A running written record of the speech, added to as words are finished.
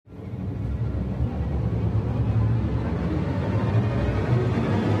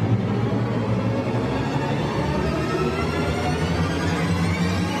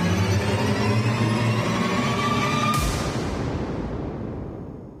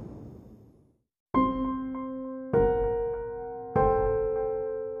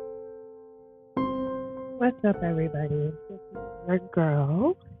What's up, everybody? This is your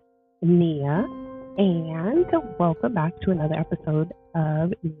girl, Nia, and welcome back to another episode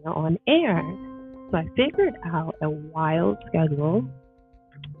of Nia on Air. So I figured out a wild schedule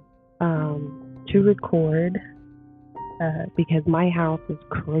to record because my house is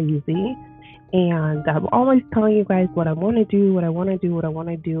crazy. And I'm always telling you guys what I want to do, and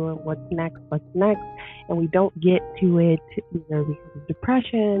what's next. And we don't get to it either because of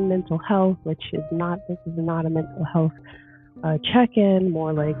depression, mental health, this is not a mental health check-in,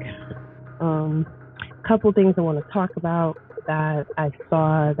 more like a couple things I want to talk about that I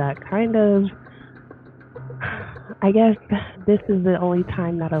saw that kind of, I guess this is the only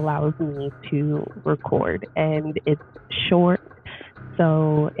time that allows me to record, and it's short,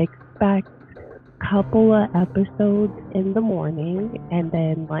 so expect couple of episodes in the morning, and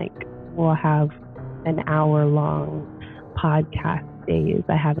then we'll have an hour long podcast days.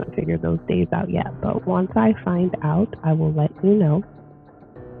 I haven't figured those days out yet, but once I find out, I will let you know.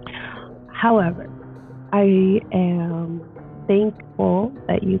 However, I am thankful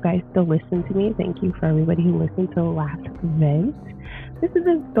that you guys still listen to me. Thank you for everybody who listened to the last vent. This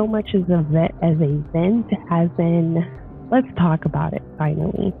isn't so much as a vent as in let's talk about it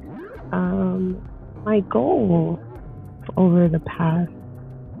finally. My goal over the past,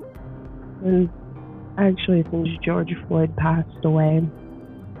 and actually since George Floyd passed away,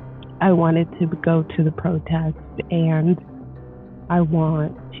 I wanted to go to the protest, and I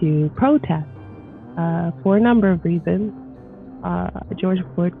want to protest for a number of reasons. George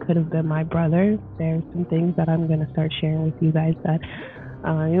Floyd could have been my brother. There's some things that I'm going to start sharing with you guys that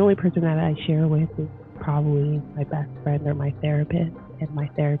the only person that I share with is probably my best friend or my therapist, and my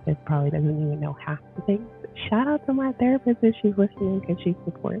therapist probably doesn't even know half the things. Shout out to my therapist if she's listening, because she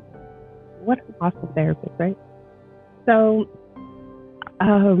supports. What an awesome therapist, right? So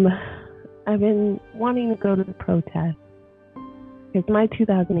I've been wanting to go to the protest because my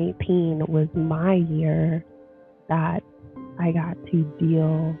 2018 was my year that I got to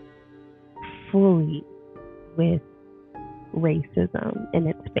deal fully with racism in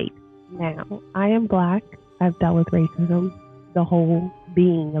its face. Now, I am Black. I've dealt with racism the whole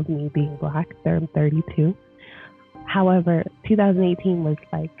being of me being Black. I'm 32. However, 2018 was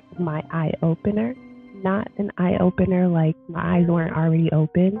my eye-opener. Not an eye-opener like my eyes weren't already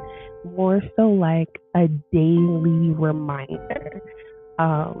open. More so like a daily reminder.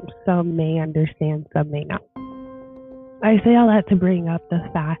 Some may understand, some may not. I say all that to bring up the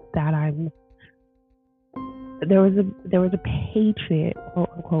fact that there was a patriot, quote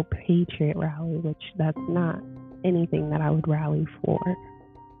unquote patriot rally, which that's not anything that I would rally for.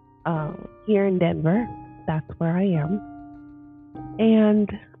 Here in Denver, that's where I am, and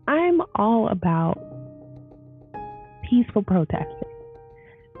I'm all about peacefully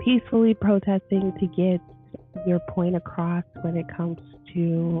protesting to get your point across when it comes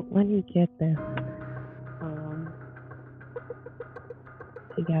to, let me get this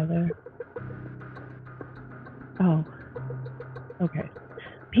together. Oh, okay.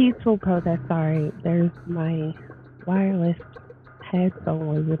 Peaceful protest. Sorry, there's my wireless headphone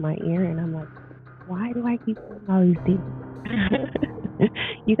was in my ear, and I'm like, why do I keep doing all these things?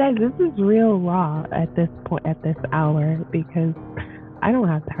 You guys, this is real raw at this point, at this hour, because I don't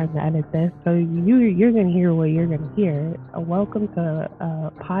have time to edit this. So you're gonna hear what you're gonna hear. Welcome to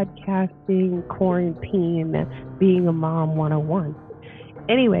podcasting, quarantine, being a mom 101.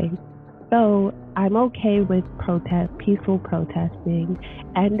 Anyway. So I'm okay with peaceful protesting,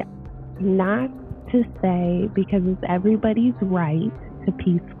 and not to say because it's everybody's right to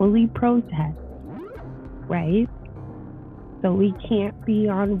peacefully protest, right? So we can't be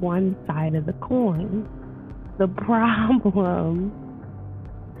on one side of the coin. The problem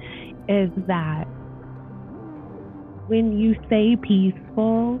is that when you say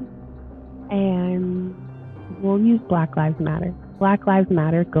peaceful, and we'll use Black Lives Matter. Black Lives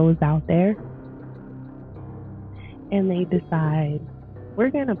Matter goes out there and they decide we're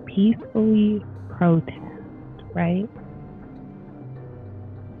going to peacefully protest, right?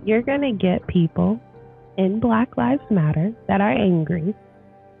 You're going to get people in Black Lives Matter that are angry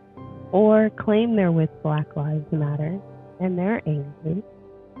or claim they're with Black Lives Matter and they're angry.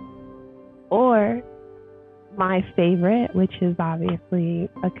 Or my favorite, which is obviously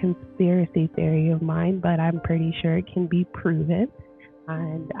a conspiracy theory of mine, but I'm pretty sure it can be proven,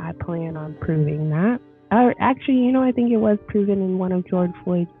 and I plan on proving that. Actually, I think it was proven in one of George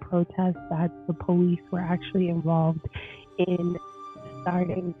Floyd's protests that the police were actually involved in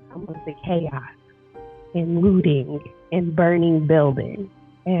starting some of the chaos, in looting, and burning buildings.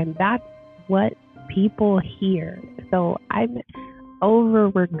 And that's what people hear. So I'm over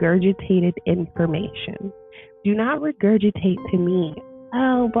regurgitated information. Do not regurgitate to me,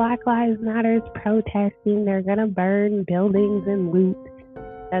 oh, Black Lives Matter is protesting, they're going to burn buildings and loot.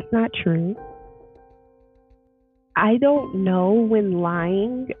 That's not true. I don't know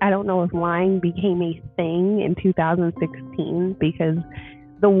I don't know if lying became a thing in 2016 because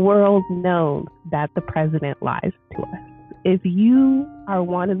the world knows that the president lies to us. If you are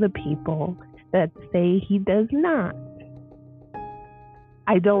one of the people that say he does not,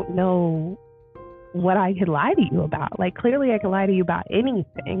 I don't know what I could lie to you about. Like, clearly I could lie to you about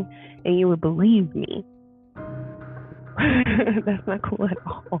anything and you would believe me. That's not cool at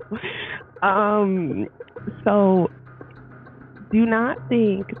all. So do not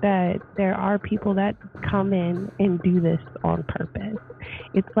think that there are people that come in and do this on purpose.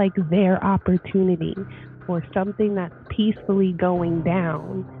 It's like their opportunity for something that's peacefully going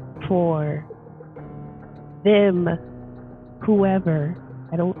down for them, whoever.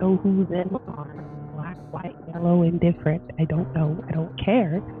 I don't know who them are. Black, white, yellow, indifferent. I don't know. I don't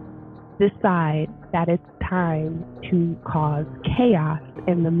care. Decide that it's time to cause chaos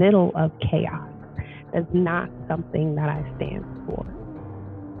in the middle of chaos. That's not something that I stand for.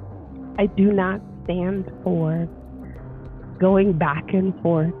 I do not stand for going back and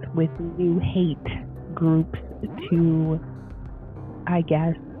forth with new hate groups to, I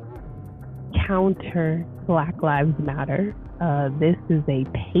guess, counter Black Lives Matter. This is a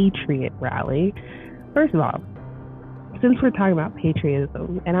patriot rally. First of all, since we're talking about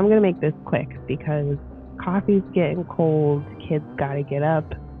patriotism, and I'm going to make this quick because coffee's getting cold, kids got to get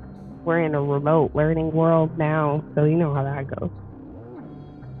up. We're in a remote learning world now, so you know how that goes.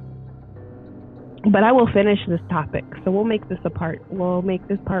 But I will finish this topic, so we'll make this We'll make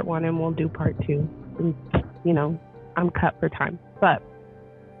this part 1 and we'll do part 2. And, you know, I'm cut for time. But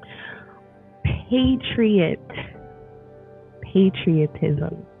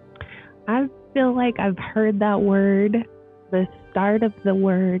patriotism. I feel like I've heard that word, the start of the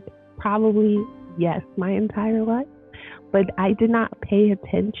word, probably, yes, my entire life. But I did not pay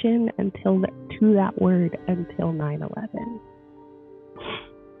attention to that word until 9/11.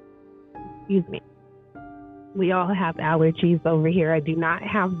 Excuse me. We all have allergies over here. I do not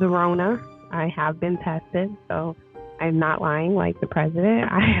have the Rona. I have been tested, so I'm not lying like the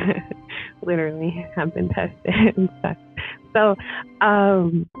president. I literally have been tested and stuff. So,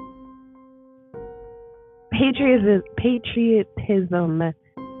 patriotism,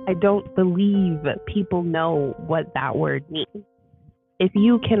 I don't believe people know what that word means. If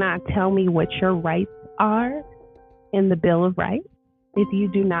you cannot tell me what your rights are in the Bill of Rights, if you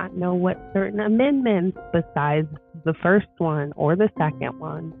do not know what certain amendments besides the first one or the second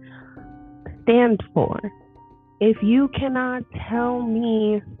one stand for, if you cannot tell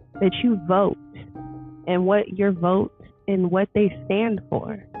me that you vote and what your vote and what they stand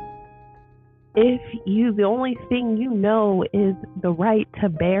for, if the only thing you know is the right to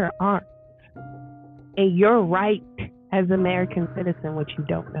bear arms and your right as an American citizen, which you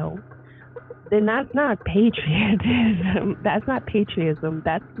don't know, then that's not patriotism. That's not patriotism.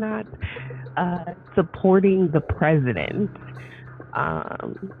 That's not supporting the president.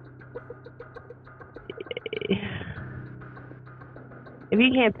 If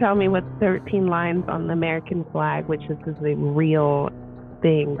you can't tell me what 13 lines on the American flag, which is a real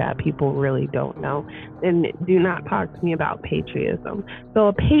thing that people really don't know, then do not talk to me about patriotism. So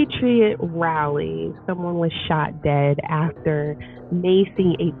a patriot rally, someone was shot dead after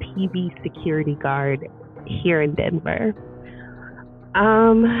macing a TV security guard here in Denver.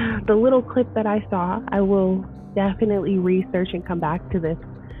 The little clip that I saw, I will definitely research and come back to this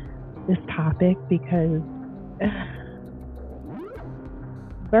topic because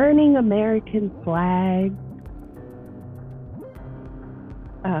burning American flags,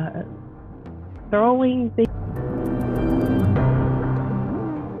 throwing things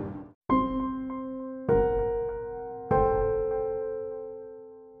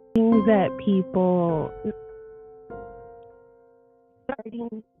at people,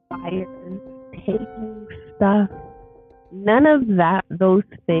 starting fires, taking stuff, none of those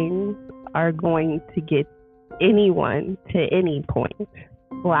things are going to get anyone to any point.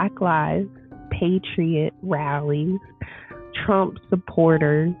 Black Lives, patriot rallies, Trump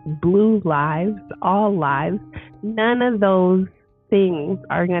supporters, blue lives, all lives, none of those things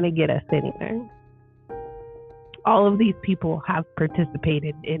are going to get us anywhere. All of these people have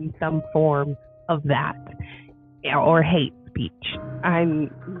participated in some form of that or hate speech. I'm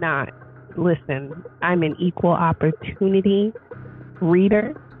an equal opportunity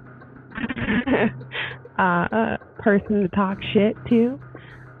reader, person to talk shit to.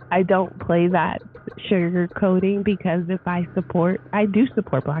 I don't play that sugarcoating, because if I do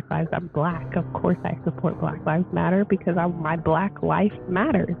support Black Lives. I'm Black. Of course I support Black Lives Matter because my Black life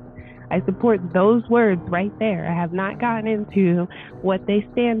matters. I support those words right there. I have not gotten into what they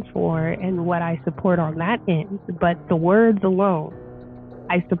stand for and what I support on that end, but the words alone,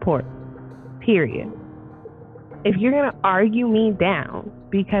 I support. Period. If you're going to argue me down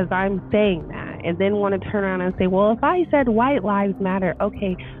because I'm saying that and then want to turn around and say, well, if I said white lives matter,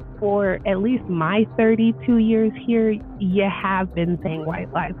 okay, for at least my 32 years here, you have been saying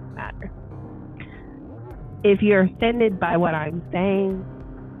white lives matter. If you're offended by what I'm saying,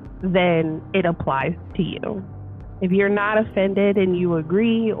 then it applies to you. If you're not offended and you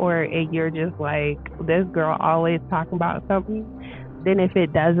agree, or you're just like, this girl always talking about something, then if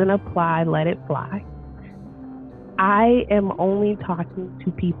it doesn't apply, let it fly. I am only talking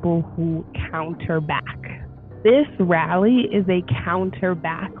to people who counter back. This rally is a counter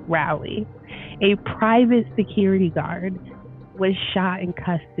back rally. A private security guard was shot in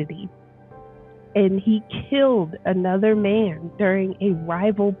custody, and he killed another man during a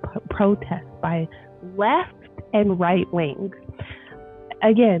rival protest by left and right wings.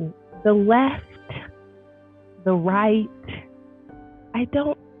 Again, the left, the right,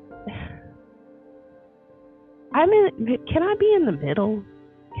 can I be in the middle?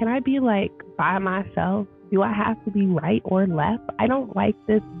 Can I be like by myself? Do I have to be right or left? I don't like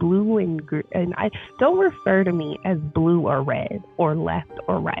this blue and green, and I don't refer to me as blue or red or left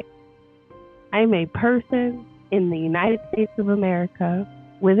or right. I'm a person in the United States of America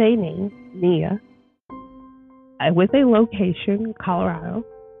with a name, Nia, with a location, Colorado.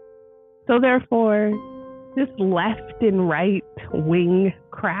 So therefore, this left and right wing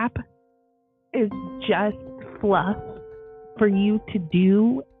crap is just fluff for you to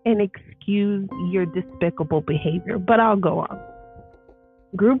do and excuse your despicable behavior. But I'll go on.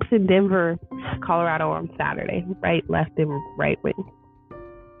 Groups in Denver, Colorado on Saturday, right, left, and right wing.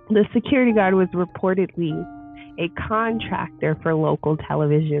 The security guard was reportedly a contractor for local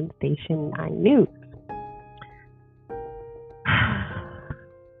television station 9 News.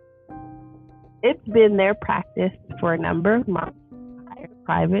 It's been their practice for a number of months to hire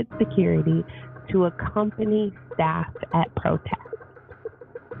private security to accompany staff at protests.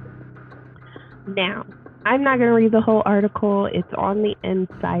 Now, I'm not going to read the whole article. It's on the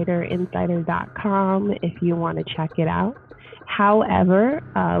Insider, insider.com, if you want to check it out. However,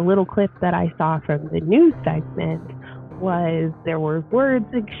 a little clip that I saw from the news segment was there were words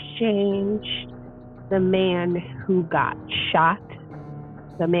exchanged. The man who got shot,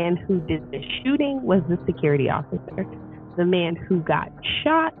 the man who did the shooting was the security officer. The man who got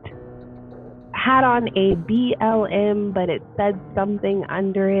shot had on a BLM, but it said something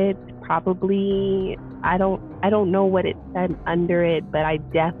under it. Probably, I don't know what it said under it, but I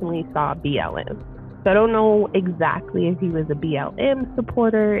definitely saw BLM. So I don't know exactly if he was a BLM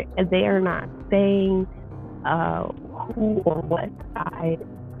supporter. They are not saying who or what side.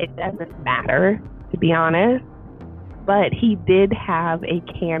 It doesn't matter, to be honest. But he did have a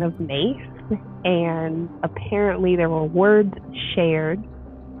can of mace, and apparently there were words shared,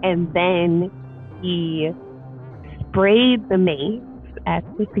 and then he sprayed the mace at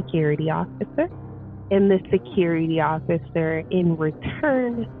the security officer, and the security officer in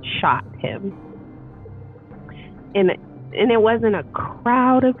return shot him. And it wasn't a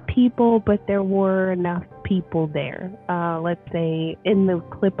crowd of people, but there were enough people there. Let's say in the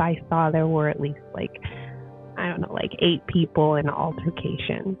clip I saw, there were at least like 8 people in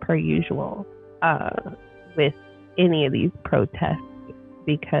altercation per usual with any of these protests,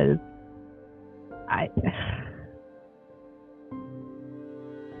 because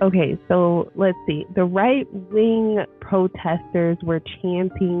okay, so let's see. The right-wing protesters were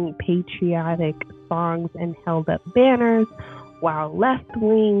chanting patriotic songs and held up banners, while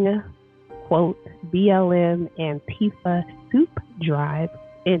left-wing, quote, BLM Antifa soup drive,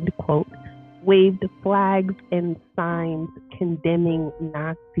 end quote, waved flags and signs condemning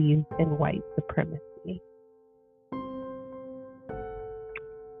Nazis and white supremacy.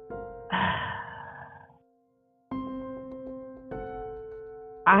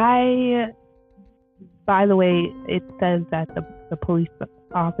 By the way, it says that the police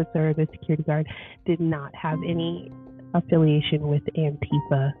officer, the security guard, did not have any affiliation with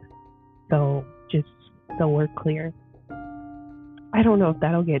Antifa. So just so we're clear. I don't know if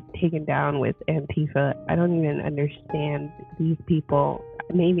that'll get taken down with Antifa. I don't even understand these people.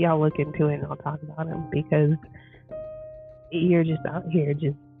 Maybe I'll look into it and I'll talk about them, because you're just out here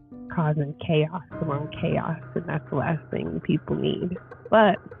just causing chaos among chaos, and that's the last thing people need.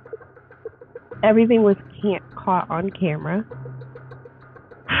 But everything was caught on camera.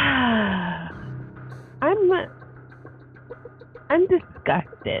 I'm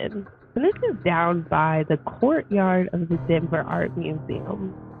disgusted. And this is down by the courtyard of the Denver Art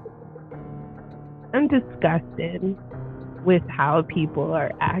Museum. I'm disgusted with how people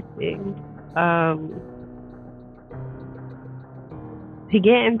are acting. To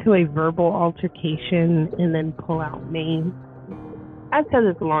get into a verbal altercation and then pull out names. I've said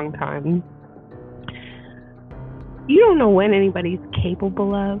this a long time. You don't know what anybody's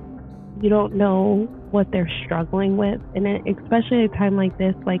capable of. You don't know what they're struggling with. And especially at a time like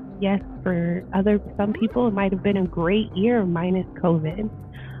this, like, yes, for some people, it might have been a great year minus COVID.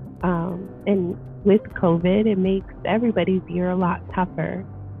 And with COVID, it makes everybody's year a lot tougher,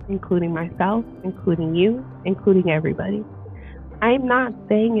 including myself, including you, including everybody. I'm not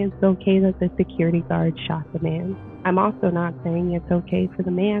saying it's okay that the security guard shot the man. I'm also not saying it's okay for the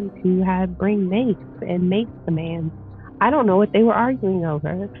man to have bring mace and mace the man. I don't know what they were arguing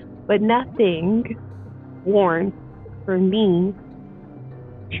over, but nothing warrants for me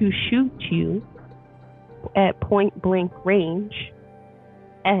to shoot you at point blank range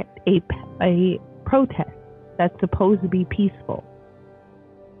at a protest that's supposed to be peaceful.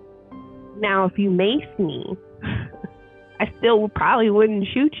 Now, if you mace me, I still probably wouldn't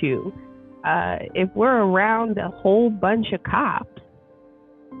shoot you. If we're around a whole bunch of cops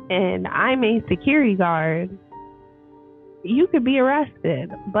and I'm a security guard, you could be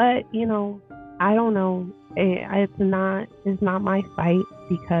arrested. But, I don't know. It's not my fight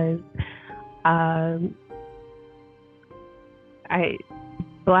because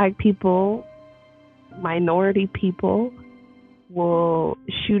Black people, minority people will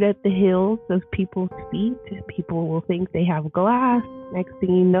shoot at the heels of people's feet. People will think they have glass. Next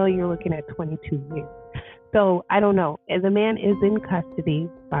thing you know, you're looking at 22 years. So I don't know. The man is in custody,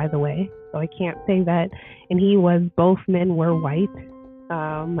 by the way. So I can't say that. And both men were white.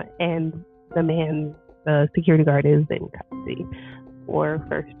 And the security guard is in custody for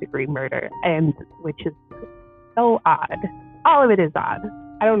first-degree murder, and which is so odd. All of it is odd.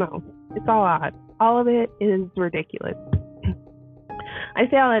 I don't know. It's all odd. All of it is ridiculous. I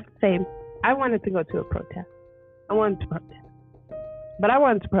say all that to say, I wanted to go to a protest. But I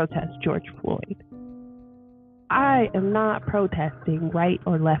wanted to protest George Floyd. I am not protesting right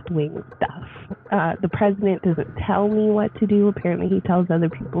or left wing stuff. The president doesn't tell me what to do. Apparently he tells other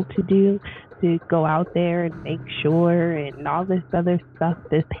people to go out there and make sure and all this other stuff.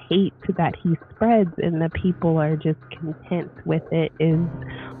 This hate that he spreads and the people are just content with it is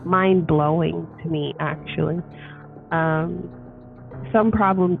mind-blowing to me, actually. Some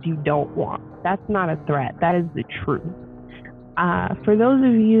problems you don't want. That's not a threat. That is the truth. For those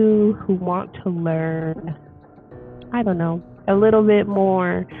of you who want to learn, I don't know, a little bit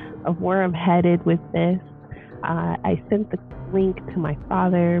more of where I'm headed with this, I sent the link to my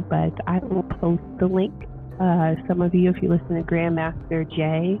father, but I will post the link. Some of you, if you listen to Grandmaster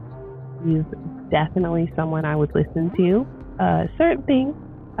Jay, he's definitely someone I would listen to. Certain things,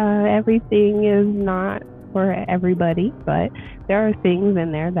 everything is not for everybody, but there are things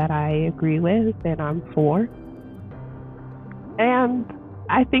in there that I agree with and I'm for. And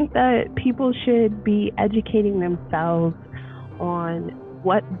I think that people should be educating themselves on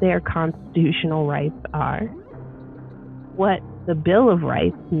what their constitutional rights are, what the Bill of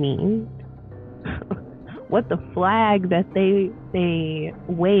Rights means, what the flag that they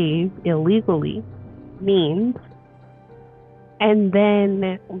wave illegally means, and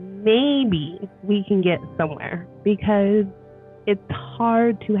then maybe we can get somewhere, because it's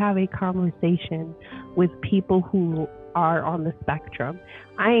hard to have a conversation with people who are on the spectrum.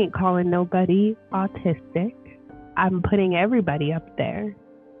 I ain't calling nobody autistic. I'm putting everybody up there.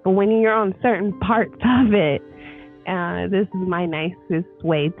 But when you're on certain parts of it, this is my nicest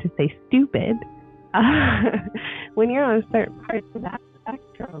way to say stupid. When you're on certain parts of that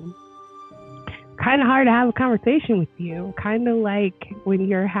spectrum, kind of hard to have a conversation with you. Kind of like when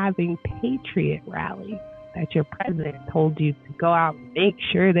you're having patriot rallies that your president told you to go out and make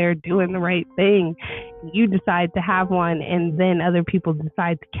sure they're doing the right thing. You decide to have one, and then other people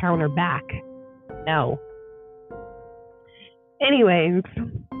decide to counter back. No. Anyways,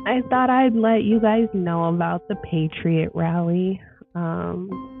 I thought I'd let you guys know about the Patriot rally.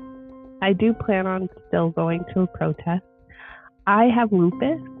 I do plan on still going to a protest. I have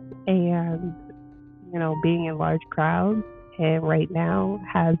lupus, and being in large crowds and right now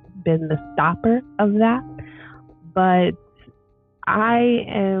has been the stopper of that. But I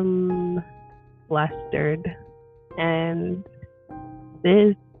am flustered, and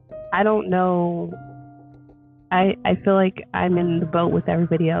this, I don't know, I feel like I'm in the boat with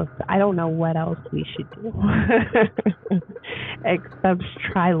everybody else. I don't know what else we should do except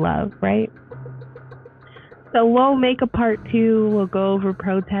try love, right? So we'll make a part 2. We'll go over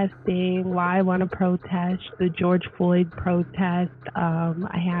protesting, why I want to protest, the George Floyd protest.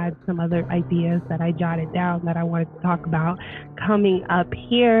 I had some other ideas that I jotted down that I wanted to talk about coming up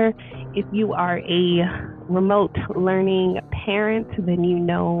here. If you are a remote learning parent, then you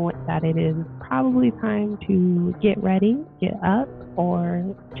know that it is probably time to get ready, get up, or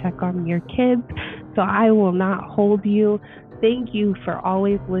check on your kids. So I will not hold you. Thank you for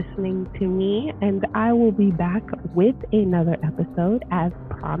always listening to me, and I will be back with another episode, as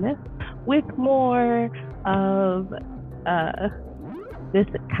promised, with more of this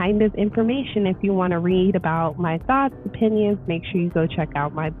kind of information. If you want to read about my thoughts, opinions, make sure you go check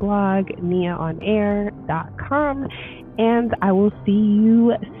out my blog, niaonair.com, and I will see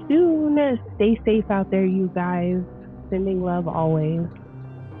you soon. Stay safe out there, you guys. Sending love always.